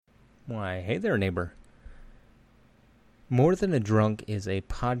Why, hey there, neighbor. More Than a Drunk is a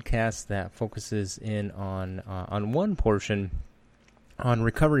podcast that focuses in on one portion on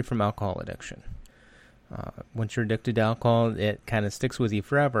recovery from alcohol addiction. Once you're addicted to alcohol, it kind of sticks with you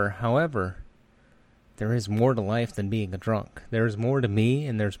forever. However, there is more to life than being a drunk. There is more to me,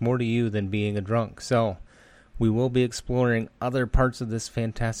 and there's more to you than being a drunk. So we will be exploring other parts of this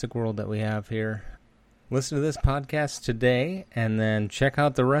fantastic world that we have here. Listen to this podcast today, and then check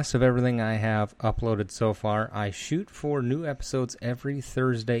out the rest of everything I have uploaded so far. I shoot for new episodes every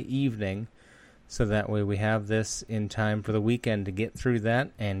Thursday evening, so that way we have this in time for the weekend to get through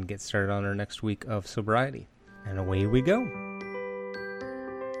that and get started on our next week of sobriety. And away we go.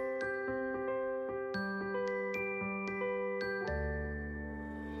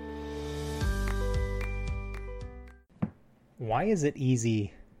 Why is it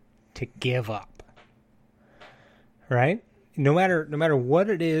easy to give up? Right? No matter what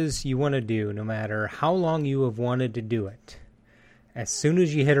it is you want to do, no matter how long you have wanted to do it, as soon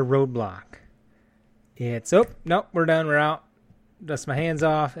as you hit a roadblock, it's, nope, we're done, we're out, dust my hands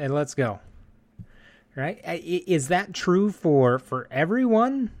off, and let's go. Right? Is that true for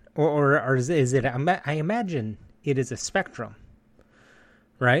everyone? Or is it, I imagine it is a spectrum,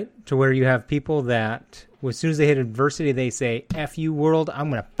 right? To where you have people that, as soon as they hit adversity, they say, F you world, I'm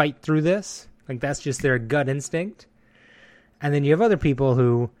going to fight through this. Like, that's just their gut instinct. And then you have other people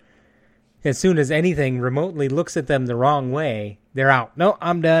who, as soon as anything remotely looks at them the wrong way, they're out. No,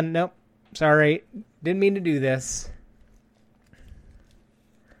 I'm done. Nope. Sorry. Didn't mean to do this.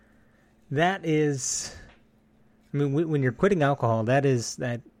 That is, I mean, when you're quitting alcohol, that,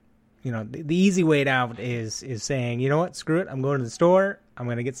 the easy way out is saying, you know what, screw it. I'm going to the store. I'm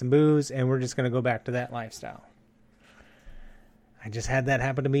going to get some booze, and we're just going to go back to that lifestyle. I just had that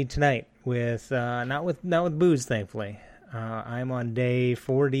happen to me tonight with, not with booze, thankfully. I'm on day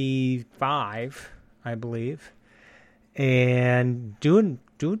 45, I believe, and doing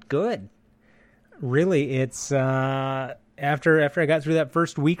good. Really, it's after I got through that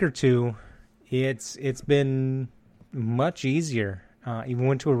first week or two, it's been much easier. Even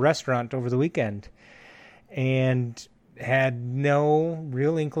went to a restaurant over the weekend, and had no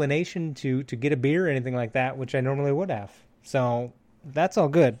real inclination to get a beer or anything like that, which I normally would have. So that's all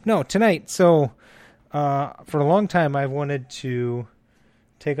good. No, tonight. So. For a long time, I've wanted to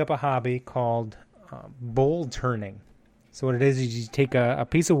take up a hobby called bowl turning. So what it is you take a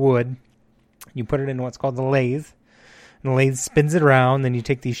piece of wood, you put it in what's called the lathe, and the lathe spins it around. Then you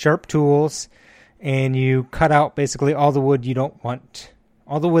take these sharp tools, and you cut out basically all the wood you don't want.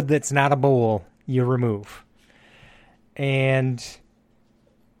 All the wood that's not a bowl, you remove. And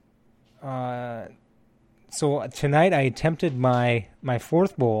so tonight I attempted my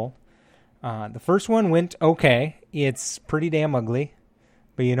fourth bowl. The first one went okay. It's pretty damn ugly,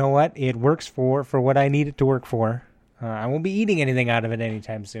 but you know what? It works for what I need it to work for. I won't be eating anything out of it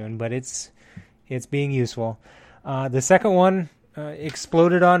anytime soon, but it's being useful. The second one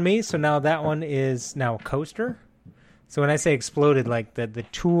exploded on me, so now that one is now a coaster. So when I say exploded, like the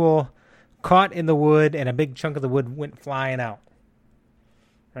tool caught in the wood and a big chunk of the wood went flying out.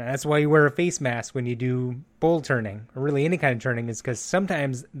 That's why you wear a face mask when you do bowl turning, or really any kind of turning, is because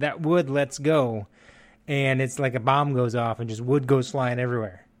sometimes that wood lets go, and it's like a bomb goes off, and just wood goes flying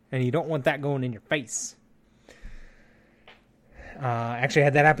everywhere. And you don't want that going in your face. Actually, I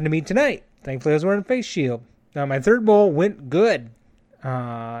had that happen to me tonight. Thankfully, I was wearing a face shield. Now, my third bowl went good.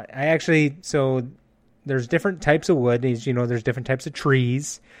 So there's different types of wood. As you know, there's different types of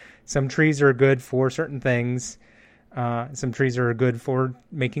trees. Some trees are good for certain things. Some trees are good for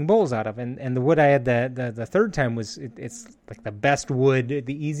making bowls out of, and the wood I had the third time it's like the best wood,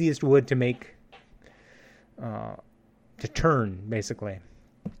 the easiest wood to make, to turn basically,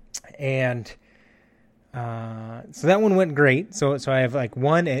 and so that one went great. So I have like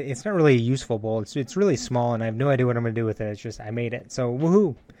one. It's not really a useful bowl. It's really small, and I have no idea what I'm going to do with it. It's just I made it. So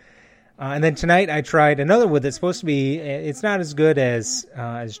woohoo! And then tonight I tried another wood that's supposed to be, it's not as good as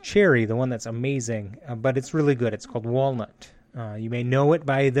cherry, the one that's amazing, but it's really good. It's called walnut. You may know it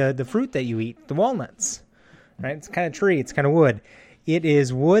by the fruit that you eat, the walnuts. Right? It's kind of tree, it's kind of wood. It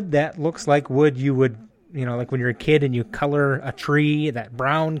is wood that looks like wood you would, like when you're a kid and you color a tree, that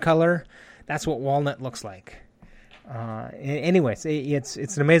brown color. That's what walnut looks like. Anyways,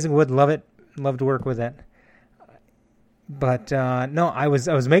 it's an amazing wood. Love it. Love to work with it. But no, I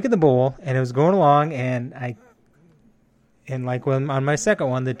was making the bowl, and it was going along, and like when on my second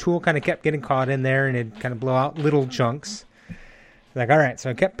one, the tool kind of kept getting caught in there, and it'd kind of blow out little chunks. Like, all right, so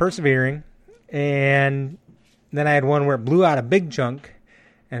I kept persevering, and then I had one where it blew out a big chunk,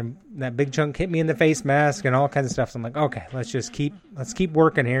 and that big chunk hit me in the face mask and all kinds of stuff. So I'm like, okay, let's keep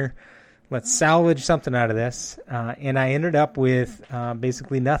working here. let's salvage something out of this. And I ended up with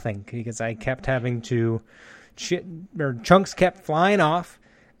basically nothing because I kept having to, chunks kept flying off,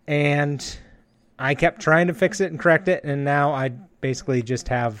 and I kept trying to fix it and correct it, and now I basically just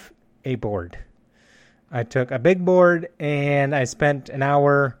have a board. I took a big board, and I spent an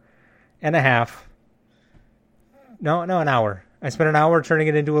hour and a half. No, an hour. I spent an hour turning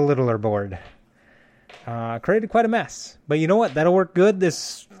it into a littler board. Created quite a mess. But you know what? That'll work good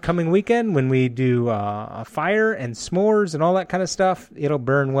this coming weekend when we do a fire and s'mores and all that kind of stuff. It'll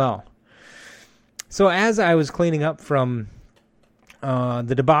burn well. So as I was cleaning up from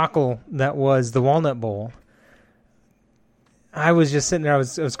the debacle that was the walnut bowl, I was just sitting there. I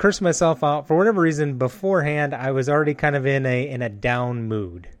was cursing myself out. For whatever reason, beforehand, I was already kind of in a down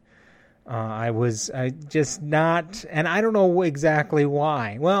mood. I just not, and I don't know exactly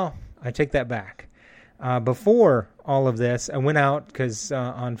why. Well, I take that back. Before all of this, I went out because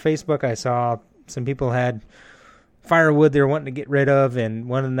on Facebook I saw some people had firewood they were wanting to get rid of, and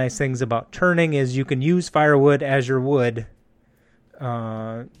one of the nice things about turning is you can use firewood as your wood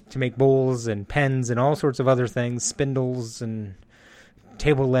to make bowls and pens and all sorts of other things, spindles and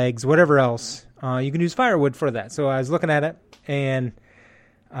table legs, whatever else. You can use firewood for that. So I was looking at it, and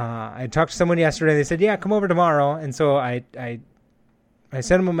I talked to someone yesterday. They said, yeah, come over tomorrow. And so I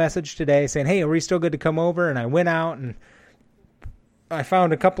sent them a message today saying, hey, are we still good to come over? And I went out, and I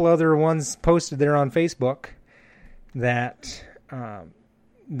found a couple other ones posted there on Facebook that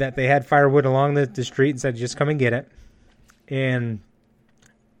they had firewood along the street and said, just come and get it. And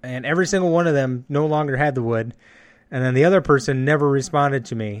every single one of them no longer had the wood. And then the other person never responded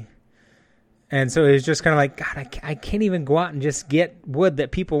to me. And so it was just kind of like, God, I can't even go out and just get wood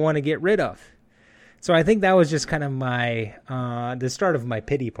that people want to get rid of. So I think that was just kind of my the start of my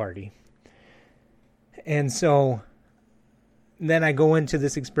pity party. And so then I go into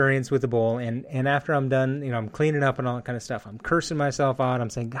this experience with the bowl, and after I'm done, I'm cleaning up and all that kind of stuff, I'm cursing myself out.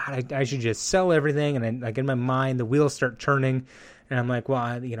 I'm saying, God, I should just sell everything. And then, like, in my mind, the wheels start turning, and I'm like, well,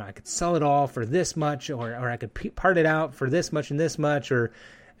 I could sell it all for this much, or I could part it out for this much and this much, and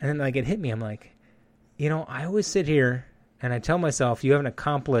then, like, it hit me. I'm like, I always sit here and I tell myself, you haven't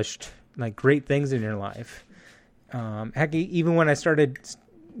accomplished like great things in your life. Heck, even when I started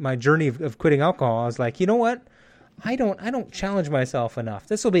my journey of quitting alcohol, I was like, you know what? I don't challenge myself enough.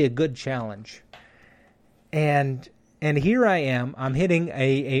 This will be a good challenge. And here I am. I'm hitting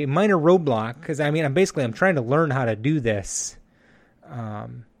a minor roadblock because I'm trying to learn how to do this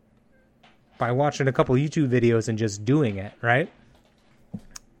by watching a couple YouTube videos and just doing it, right?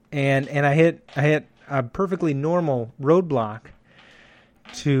 And I hit a perfectly normal roadblock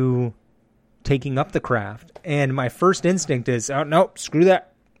to taking up the craft. And my first instinct is, oh, no, screw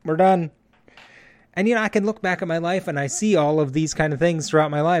that. We're done. And, I can look back at my life and I see all of these kind of things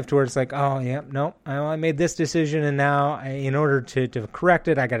throughout my life to where it's like, oh, yeah, no, I made this decision, and now in order to correct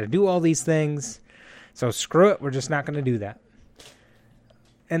it, I got to do all these things. So screw it. We're just not going to do that.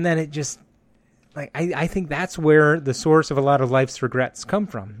 And then it just, like, I think that's where the source of a lot of life's regrets come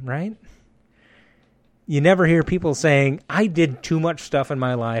from, right? You never hear people saying, I did too much stuff in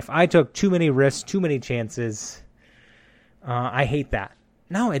my life. I took too many risks, too many chances. I hate that.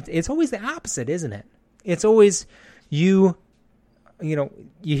 No, it's always the opposite, isn't it? It's always you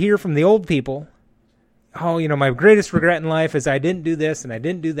hear from the old people, oh, my greatest regret in life is I didn't do this and I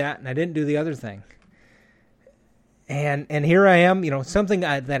didn't do that and I didn't do the other thing. And here I am, something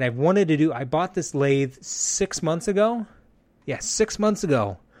that I've wanted to do. I bought this lathe 6 months ago. Yeah, 6 months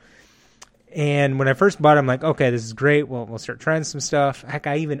ago. And when I first bought it, I'm like, okay, this is great. Well, we'll start trying some stuff. Heck,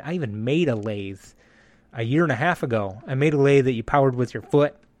 I even made a lathe a year and a half ago. I made a lathe that you powered with your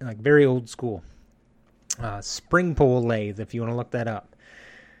foot, like very old school. Spring pole lathe, if you want to look that up.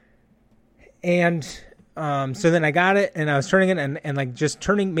 And so then I got it, and I was turning it, and like just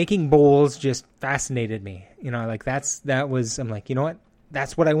making bowls just fascinated me. I'm like, you know what?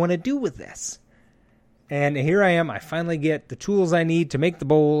 That's what I want to do with this. And here I am. I finally get the tools I need to make the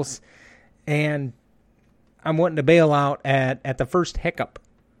bowls. And I'm wanting to bail out at the first hiccup,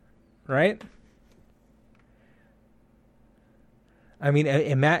 right?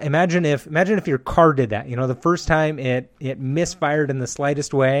 Imagine if your car did that. The first time it misfired in the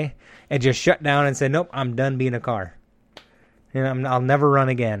slightest way, it just shut down and said, "Nope, I'm done being a car. I'll never run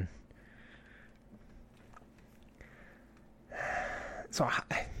again." So,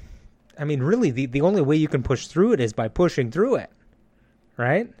 really, the only way you can push through it is by pushing through it,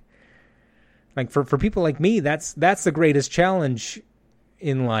 right? Like for people like me, that's the greatest challenge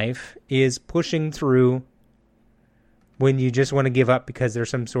in life, is pushing through when you just want to give up because there's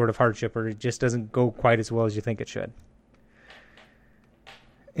some sort of hardship or it just doesn't go quite as well as you think it should.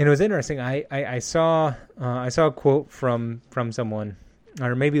 And it was interesting. I saw a quote from someone,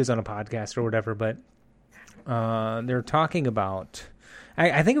 or maybe it was on a podcast or whatever, but they're talking about,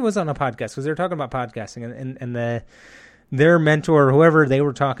 I think it was on a podcast, because they're talking about podcasting, and their mentor, whoever they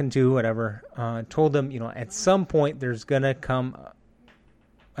were talking to, whatever, told them, at some point there's going to come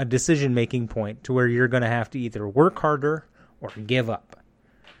a decision-making point to where you're going to have to either work harder or give up.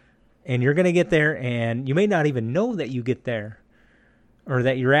 And you're going to get there, and you may not even know that you get there or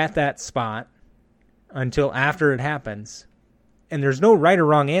that you're at that spot until after it happens. And there's no right or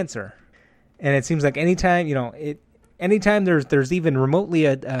wrong answer. And it seems like anytime there's even remotely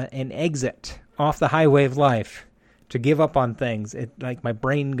an exit off the highway of life to give up on things, like my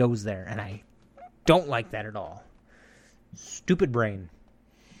brain goes there, and I don't like that at all. Stupid brain.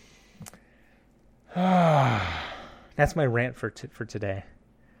 That's my rant for today.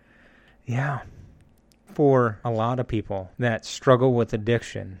 Yeah. For a lot of people that struggle with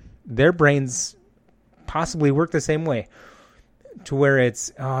addiction, their brains possibly work the same way, to where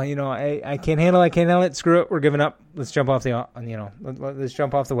it's, I can't handle it, screw it, we're giving up, let's jump off let's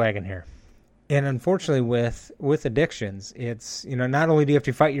jump off the wagon here. And unfortunately with addictions, it's, not only do you have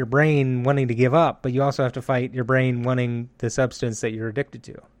to fight your brain wanting to give up, but you also have to fight your brain wanting the substance that you're addicted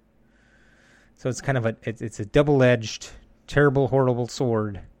to. So it's kind of it's a double-edged, terrible, horrible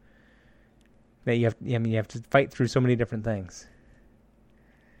sword that you have to fight through so many different things.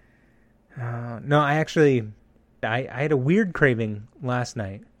 No, I had a weird craving last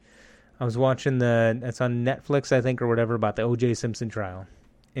night. I was watching it's on Netflix, I think, or whatever, about the O.J. Simpson trial.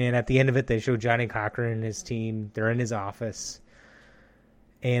 And at the end of it, they show Johnny Cochran and his team. They're in his office.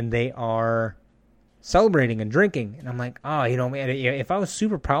 And they are celebrating and drinking. And I'm like, man, if I was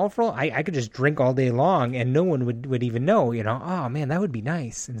super powerful, I could just drink all day long and no one would even know, oh, man, that would be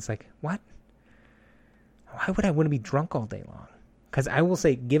nice. And it's like, what? Why would I want to be drunk all day long? Because I will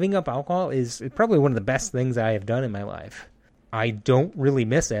say giving up alcohol is probably one of the best things I have done in my life. I don't really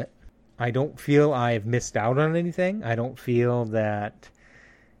miss it. I don't feel I've missed out on anything. I don't feel that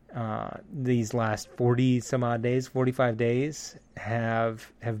these last 45 days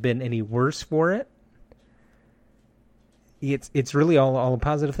have been any worse for it. It's really all a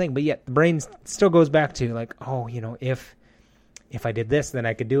positive thing. But yet the brain still goes back to like, if I did this, then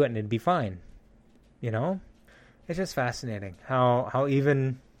I could do it and it'd be fine. It's just fascinating how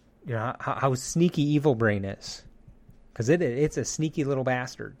even, how sneaky evil brain is. Because it's a sneaky little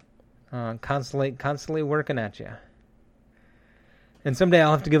bastard. Constantly working at you. And someday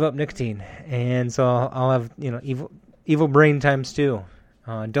I'll have to give up nicotine. And so I'll have, evil brain times 2.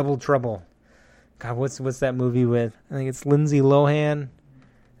 Double trouble. God, what's that movie with? I think it's Lindsay Lohan.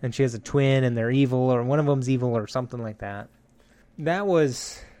 And she has a twin and they're evil, or one of them's evil or something like that. That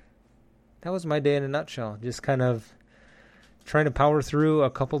was my day in a nutshell. Just kind of trying to power through a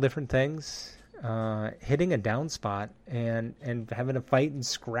couple different things, hitting a down spot, and having to fight and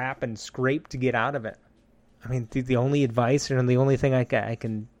scrap and scrape to get out of it. I mean, the only advice and the only thing I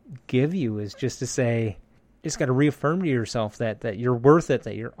can give you is just to say, just got to reaffirm to yourself that you're worth it,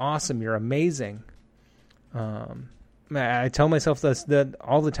 that you're awesome, you're amazing. I tell myself this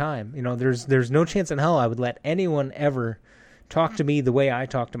all the time. There's no chance in hell I would let anyone ever talk to me the way I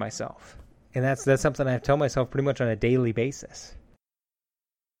talk to myself. And that's something I tell myself pretty much on a daily basis.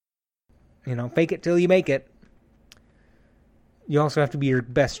 Fake it till you make it. You also have to be your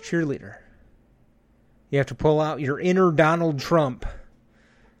best cheerleader. You have to pull out your inner Donald Trump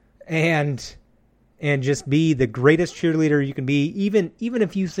and just be the greatest cheerleader you can be, even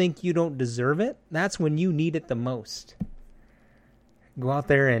if you think you don't deserve it. That's when you need it the most. Go out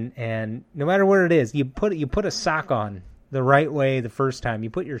there and no matter what it is, you put a sock on the right way the first time. You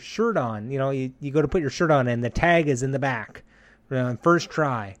put your shirt on. You go to put your shirt on and the tag is in the back. First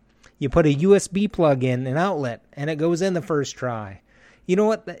try. You put a USB plug in, an outlet, and it goes in the first try. You know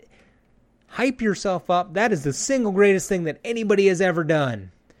what? Hype yourself up. That is the single greatest thing that anybody has ever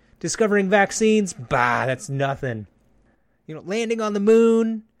done. Discovering vaccines? Bah, that's nothing. Landing on the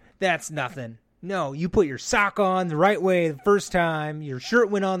moon? That's nothing. No, you put your sock on the right way the first time. Your shirt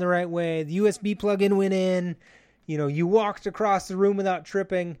went on the right way. The USB plug-in went in. You walked across the room without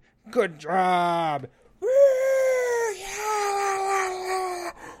tripping. Good job.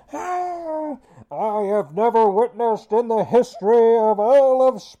 I have never witnessed in the history of all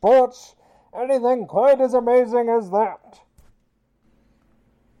of sports anything quite as amazing as that.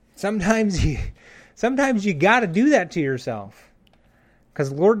 Sometimes you got to do that to yourself,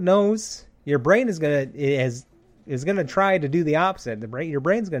 because Lord knows your brain is gonna try to do the opposite. Your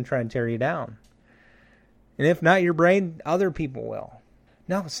brain's gonna try and tear you down, and if not your brain, other people will.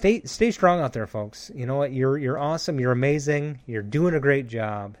 No, stay strong out there, folks. You know what? You're awesome. You're amazing. You're doing a great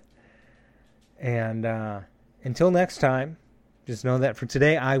job. And until next time, just know that for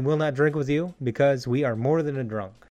today, I will not drink with you because we are more than a drunk.